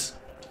sheets.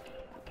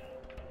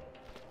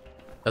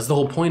 That's the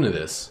whole point of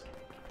this.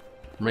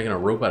 We're making a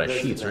rope out of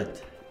There's the sheets, right?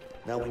 vent.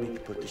 Now we need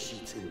to put the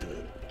sheets into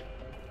it.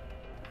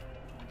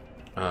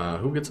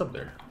 Who gets up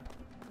there?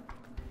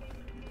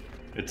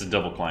 It's a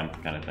double climb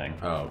kind of thing.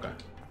 Oh, okay.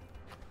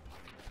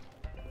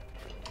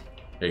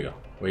 There you go.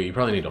 Wait, you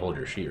probably need to hold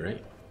your sheet,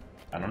 right?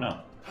 I don't know.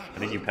 I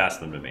think you passed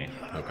them to me.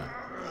 Okay.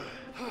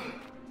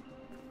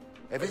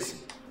 Hey,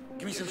 Vincent,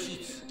 give me some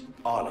sheets.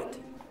 On it.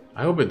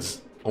 I hope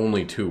it's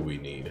only 2 we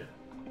need.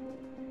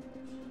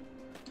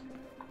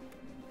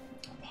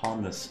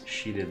 Upon this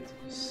sheeted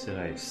sit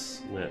I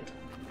slit.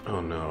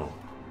 Oh no.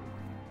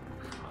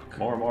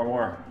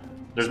 More.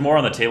 There's more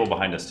on the table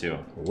behind us too.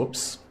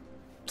 Whoops.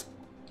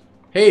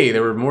 Hey,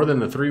 there were more than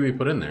the 3 we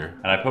put in there.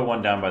 And I put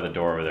one down by the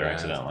door over there Yeah,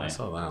 accidentally. I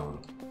saw that one.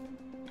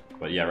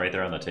 But yeah, right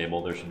there on the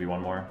table, there should be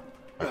one more.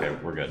 Okay,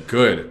 we're good.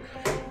 Good.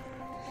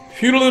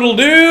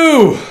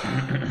 Feudal-little-do!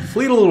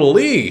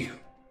 Fleet-a-little-lee!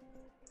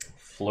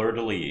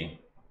 Fleur-de-lis.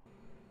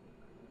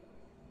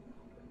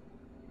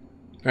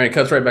 Alright,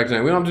 cuts right back to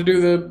 9. We don't have to do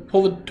the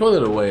pull the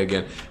toilet away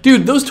again.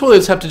 Dude, those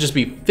toilets have to just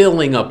be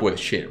filling up with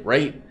shit,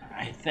 right?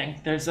 I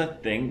think there's a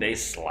thing they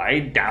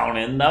slide down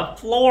in the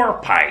floor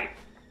pipe.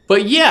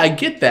 But yeah, I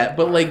get that,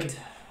 but like,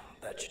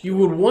 you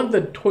would want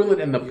the toilet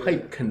and the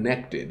pipe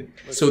connected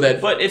so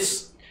that. But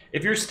it's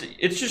if you're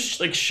it's just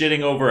like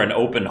shitting over an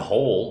open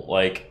hole.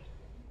 Like,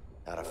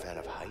 Not a fan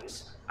of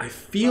heights? I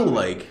feel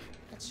like,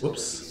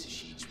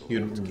 whoops,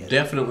 you'd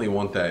definitely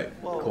want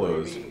that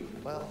closed.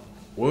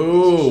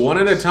 Whoa, one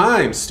at a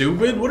time,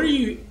 stupid. What are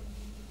you?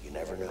 You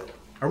never know.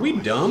 Are we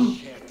dumb?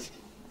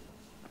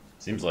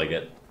 seems like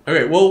it.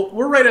 Okay, well,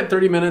 we're right at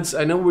 30 minutes.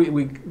 I know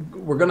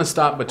we're gonna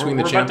stop between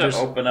the chapters.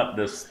 We're about to open up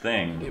this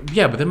thing.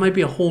 Yeah, but there might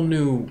be a whole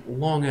new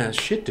long ass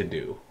shit to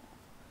do.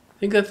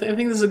 I think this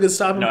is a good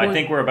stopping point. No, I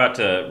think we're about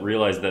to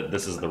realize that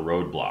this is the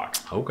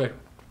roadblock. Okay.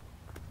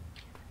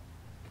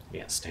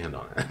 Yeah, stand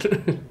on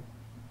it.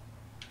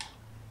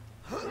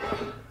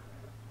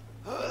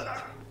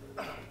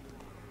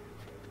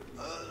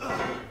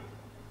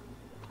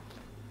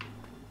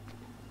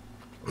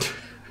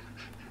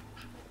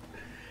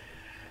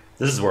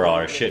 This is where all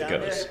our shit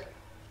goes.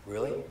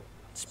 Really?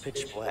 It's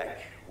pitch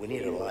black. We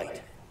need a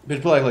light.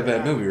 Pitch black like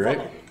that movie,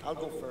 right? I'll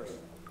go first.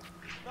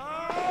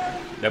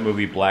 That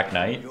movie Black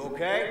Knight. You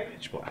okay?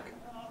 Pitch black.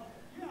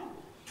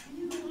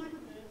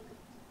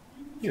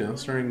 You know,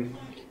 starring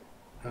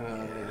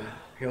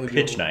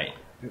Pitch Night.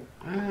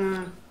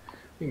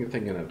 You're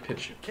thinking of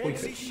Pitch. Can't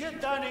see shit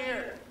down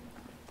here.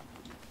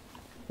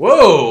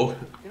 Whoa!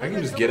 I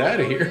can just get out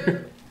of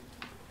here.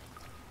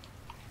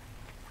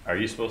 Are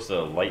you supposed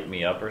to light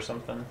me up or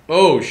something?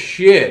 Oh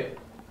shit!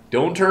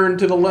 Don't turn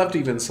to the left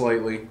even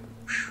slightly.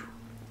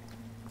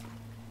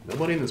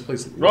 Nobody in this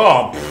place.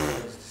 Oh!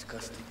 It's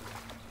disgusting.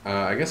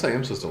 I guess I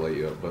am supposed to light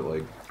you up, but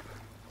like,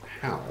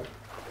 how?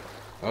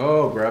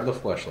 Oh, grab the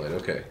flashlight.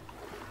 Okay.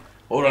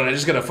 Hold on, I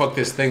just gotta fuck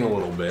this thing a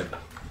little bit.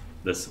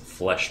 This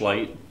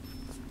fleshlight.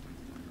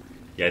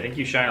 Yeah, I think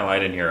you shine a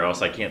light in here, or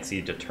else I can't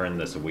see to turn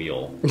this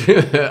wheel.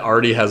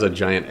 Already has a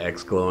giant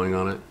X glowing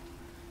on it.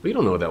 We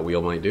don't know what that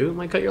wheel might do. It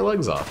might cut your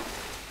legs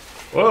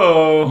off.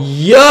 Whoa!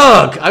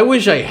 Yuck! I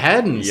wish I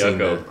hadn't seen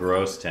Yucko, that.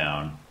 Gross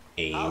Town.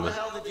 Aim. How the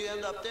hell did you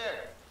end up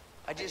there?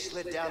 I just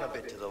slid down a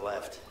bit to the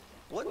left.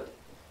 What?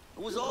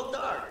 It was all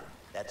dark.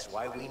 That's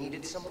why we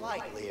needed some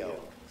light, Leo.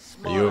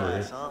 Are you over Smart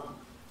ass, here? huh?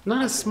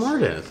 Not as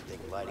smart as.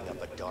 Think lighting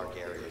up a dark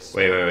area is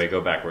Wait,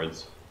 go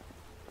backwards.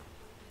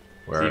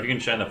 Where? See if you can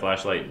shine the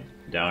flashlight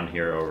down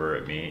here over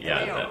at me.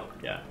 Yeah, Leo.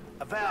 yeah.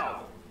 a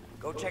valve.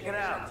 Go check it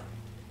out.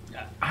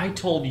 I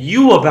told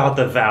you about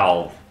the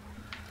valve.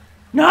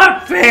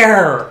 Not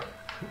fair!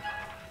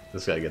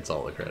 This guy gets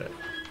all the credit.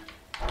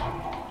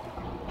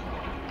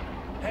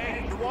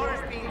 Hey, the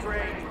water's being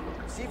drained.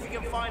 See if you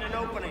can find an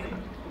opening.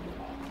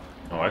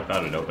 Oh, I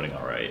found an opening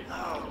alright.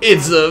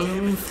 It's a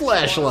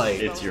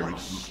flashlight. It's your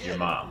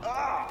mom.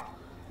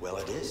 Well,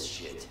 it is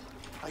shit.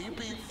 Are you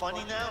being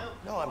funny now?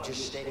 No, I'm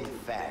just stating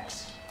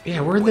facts. Yeah,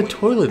 we're in the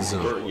toilet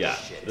zone. Yeah,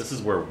 this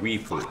is where we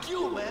poop. Fuck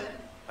you, man.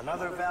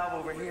 Another valve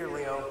over here,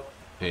 Leo.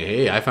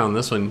 Hey, I found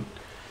this one.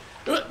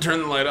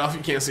 Turn the light off.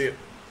 You can't see it.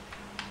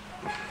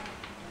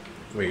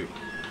 Wait,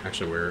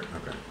 actually, where?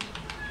 Okay.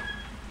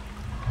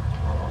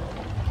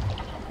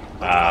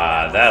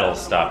 Ah, that'll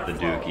stop the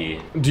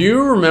dookie. Do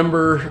you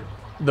remember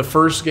the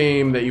first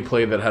game that you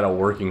played that had a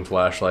working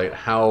flashlight?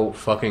 How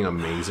fucking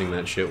amazing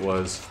that shit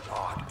was.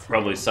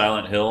 Probably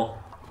Silent Hill.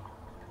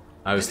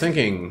 I was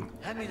thinking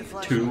Hand me the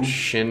flashlight. 2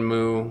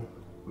 Shenmue,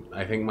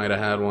 I think might have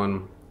had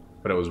one,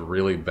 but it was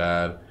really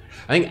bad.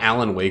 I think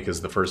Alan Wake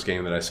is the first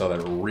game that I saw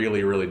that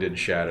really, really did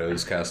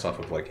shadows cast off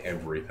of like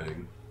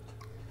everything.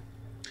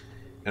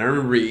 And I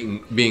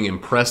remember being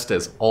impressed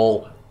as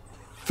all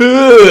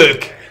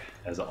fuck.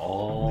 As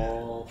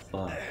all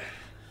fuck.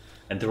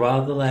 And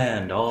throughout the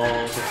land, all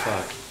the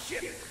fuck.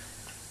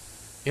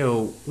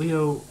 Yo,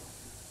 Leo.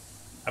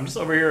 I'm just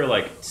over here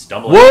like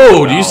stumbling.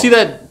 Whoa, do you see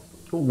that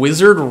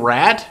wizard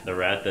rat? The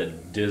rat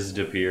that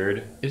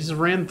disappeared. It just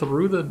ran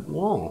through the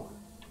wall.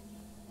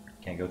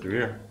 Can't go through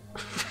here.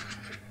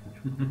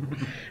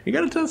 You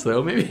gotta test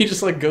though. Maybe he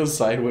just like goes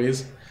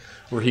sideways,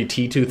 where he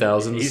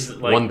T2000s He's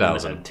like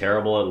 1000.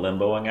 terrible at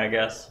limboing, I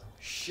guess.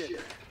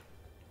 Shit.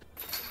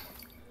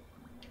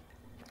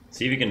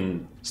 See if you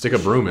can Stick a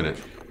broom in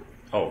it.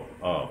 Oh,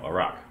 a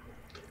rock.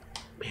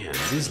 Man,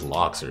 these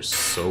locks are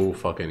so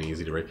fucking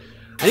easy to break.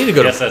 I need to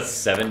go I guess to. that's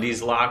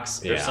 70s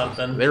locks or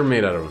something. They're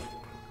made out of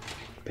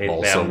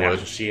Balls of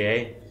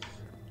wood.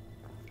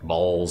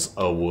 Balls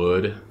of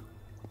wood.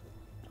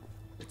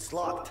 It's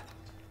locked.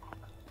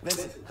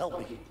 Vincent, help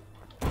me.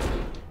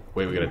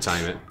 Wait, we gotta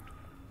time it.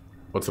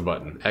 What's the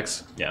button?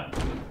 X? Yeah.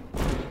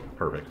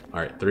 Perfect.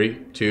 Alright,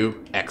 3,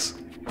 2, X.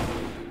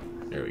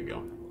 There we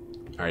go.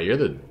 Alright, you're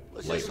the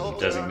light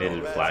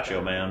designated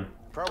Flasho man.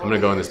 I'm gonna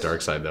go on this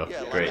dark side though.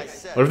 Great.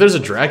 What if there's a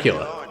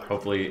Dracula?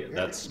 Hopefully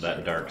that's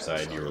that dark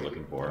side you were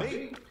looking for.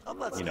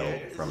 You know,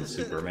 from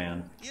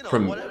Superman.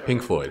 From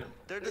Pink Floyd.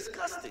 They're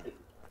disgusting.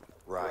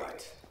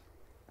 Right.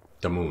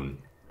 The moon.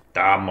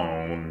 The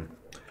moon.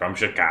 From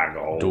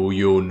Chicago. Do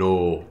you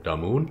know the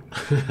moon?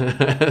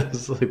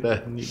 It's like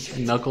that.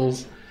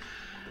 Knuckles.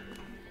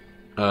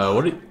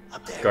 What are you...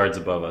 Guards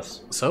above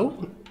us. So?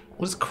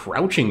 What is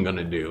crouching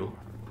gonna do?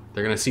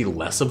 They're gonna see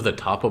less of the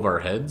top of our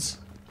heads?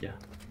 Yeah.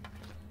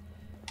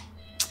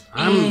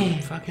 I'm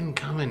fucking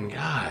coming,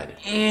 God.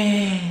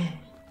 I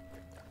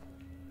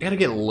gotta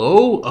get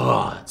low?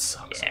 Oh, it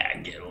sucks. Yeah,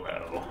 get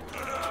low.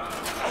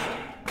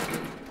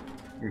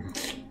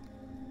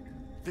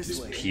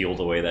 Just peeled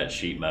away that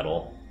sheet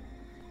metal.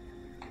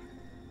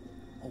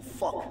 Oh,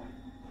 fuck.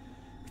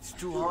 It's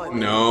too hard.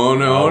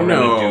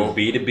 No. Do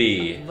B to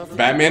B.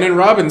 Batman and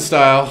Robin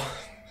style.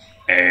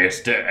 Ass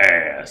to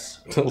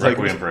ass. Like-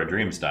 Requiem for a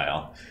Dream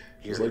style.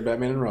 Just like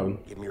Batman and Robin.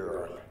 Give me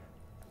your arm.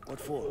 What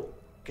for?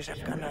 Guess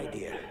I've got an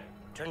idea.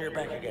 Turn your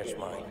back against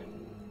mine.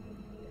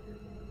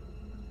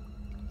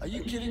 Are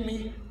you kidding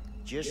me?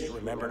 Just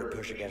remember to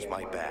push against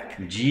my back.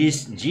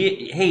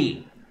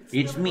 Hey,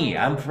 it's me.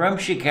 I'm from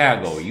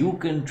Chicago. You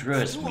can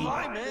trust me.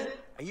 Hi, man.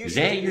 I used Is to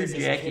that do your this as a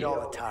kid jacket?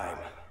 all the time.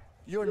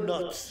 You're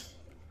nuts.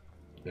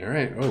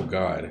 Alright, oh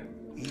God.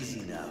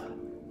 Easy now.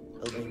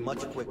 It'll be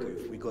much quicker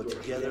if we go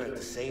together at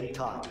the same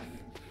time.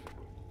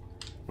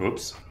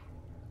 Oops.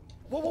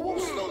 Whoa,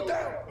 slow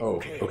down.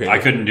 Oh, okay. I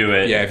couldn't do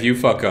it. Yeah, if you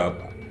fuck up,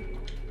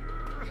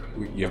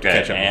 you have to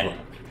catch up. And,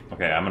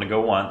 okay, I'm gonna go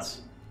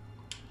once.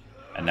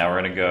 And now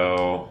we're gonna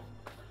go...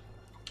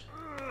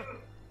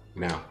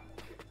 Now.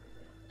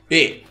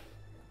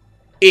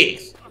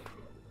 Eggs.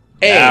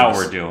 Now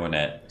we're doing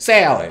it.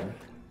 Salad.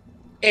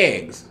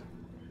 Eggs.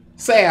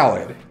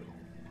 Salad.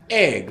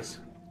 Eggs.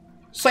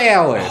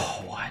 Salad.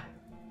 Oh, what?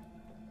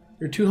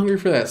 You're too hungry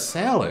for that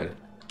salad.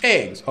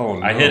 Eggs. Oh,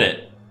 no. I hit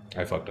it.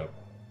 I fucked up.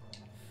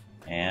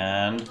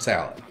 And...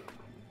 Salad.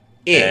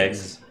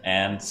 Eggs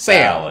and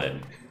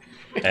salad.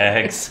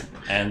 Eggs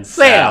and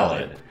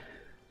salad.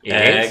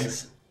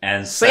 Eggs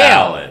and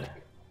salad.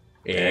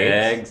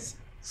 Eggs.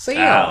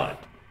 Salad.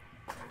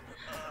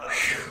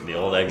 The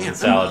old eggs and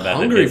salad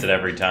method gets it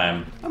every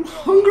time. I'm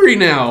hungry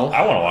now.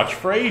 I want to watch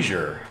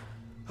Frasier.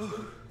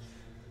 Do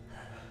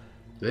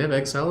they have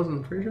egg salad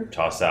in Frasier?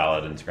 Tossed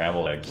salad and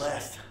scrambled eggs.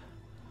 Last.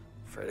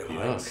 Freddy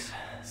Winks.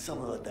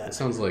 Something like that. That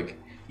sounds like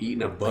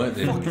eating a butt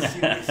and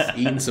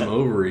eating some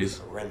ovaries.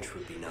 A wrench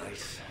would be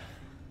nice.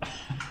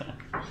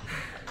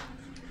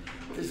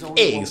 There's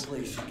only Eggs. one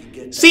place you can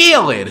get that.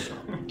 Salad.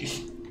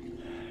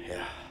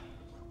 Yeah.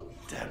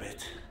 Damn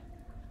it.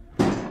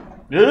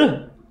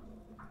 Ugh.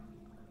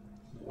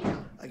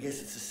 I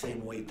guess it's the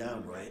same way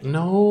down, right?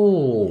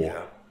 No.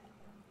 Yeah.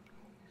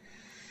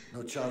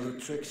 No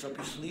childhood tricks up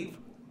your sleeve?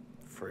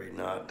 Afraid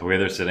not. The way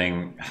they're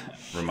sitting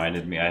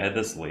reminded me. I had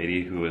this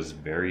lady who was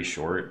very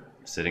short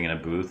sitting in a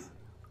booth,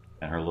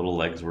 and her little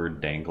legs were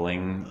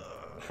dangling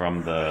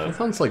from the... That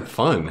sounds like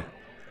fun.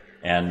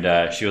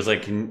 And she was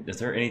like, is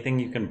there anything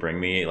you can bring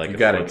me? Like You a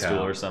got it, footstool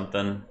Kyle. or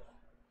something?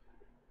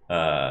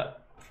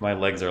 If my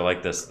legs are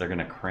like this, they're going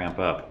to cramp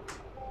up.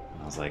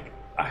 I was like,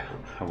 I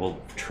will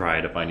try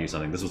to find you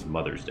something. This was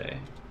Mother's Day.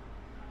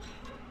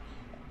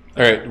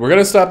 All right, we're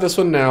gonna stop this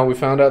one now. We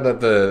found out that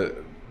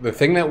the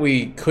thing that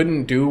we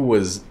couldn't do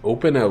was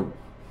open a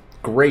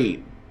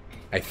grate.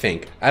 I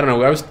think. I don't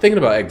know. I was thinking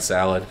about egg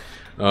salad.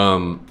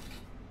 But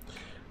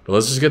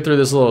let's just get through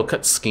this little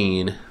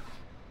cutscene.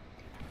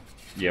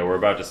 Yeah, we're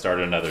about to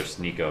start another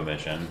Sneeko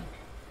mission.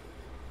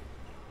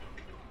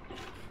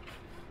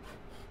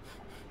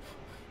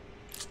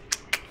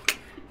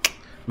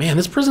 Man,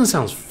 this prison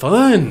sounds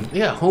fun. They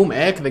got home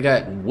ec, they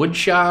got wood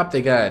shop,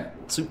 they got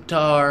soup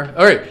tar.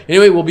 All right.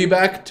 Anyway, we'll be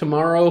back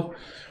tomorrow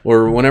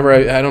or whenever.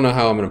 I don't know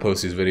how I'm gonna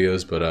post these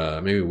videos,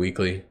 but maybe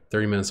weekly,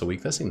 30 minutes a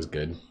week. That seems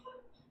good.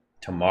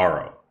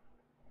 Tomorrow.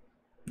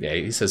 Yeah,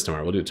 he says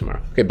tomorrow. We'll do it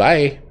tomorrow. Okay,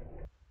 bye.